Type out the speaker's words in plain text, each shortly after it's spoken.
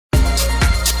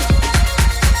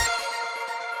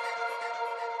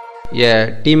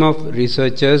A team of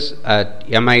researchers at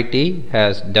MIT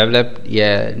has developed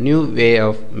a new way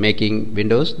of making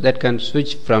windows that can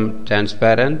switch from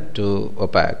transparent to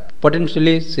opaque,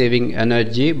 potentially saving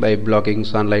energy by blocking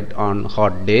sunlight on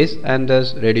hot days and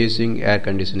thus reducing air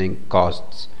conditioning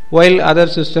costs. While other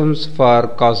systems for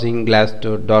causing glass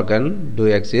to darken do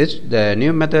exist, the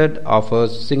new method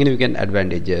offers significant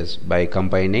advantages by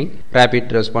combining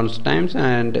rapid response times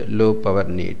and low power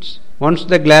needs. Once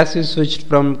the glass is switched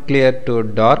from clear to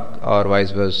dark or vice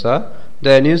versa,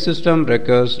 the new system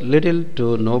requires little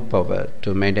to no power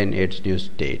to maintain its new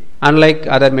state. Unlike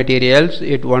other materials,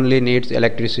 it only needs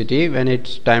electricity when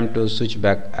it's time to switch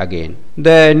back again.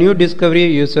 The new discovery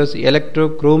uses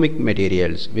electrochromic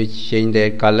materials which change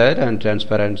their color and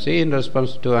transparency in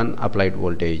response to an applied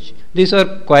voltage. These are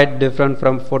quite different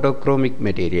from photochromic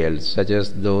materials such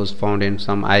as those found in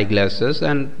some eyeglasses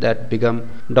and that become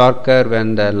darker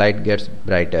when the light gets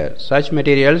brighter. Such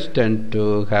materials tend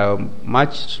to have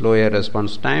much slower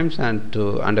response times and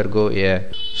to undergo a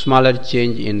smaller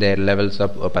change in their levels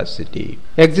of opacity.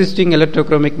 Existing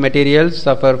electrochromic materials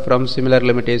suffer from similar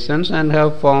limitations and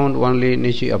have found only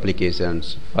niche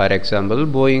applications. For example,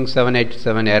 Boeing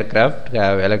 787 aircraft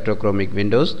have electrochromic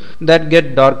windows that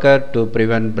get darker to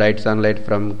prevent bright sunlight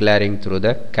from glaring through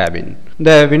the cabin.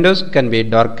 The windows can be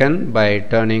darkened by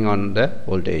turning on the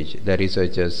voltage, the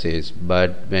researcher says,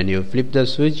 but when you flip the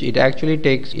switch, it actually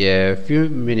takes a few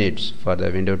minutes for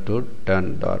the window to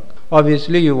turn dark.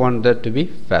 Obviously, you want that to be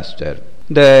faster.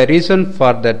 The reason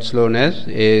for that slowness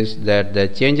is that the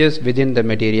changes within the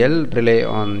material rely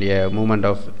on a movement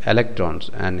of electrons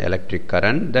and electric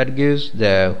current that gives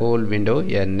the whole window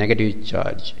a negative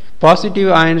charge.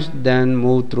 Positive ions then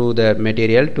move through the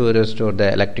material to restore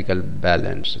the electrical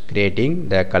balance, creating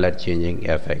the color changing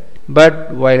effect.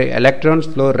 But while electrons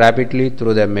flow rapidly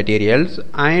through the materials,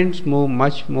 ions move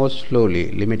much more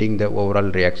slowly, limiting the overall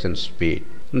reaction speed.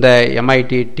 The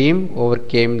MIT team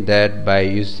overcame that by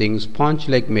using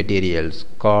sponge-like materials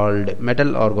called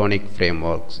metal organic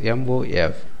frameworks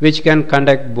 (MOF), which can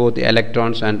conduct both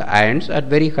electrons and ions at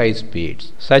very high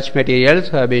speeds. Such materials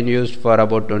have been used for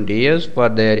about 20 years for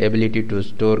their ability to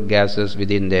store gases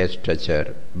within their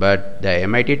structure, but the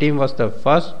MIT team was the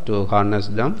first to harness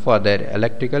them for their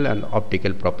electrical and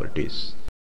optical properties.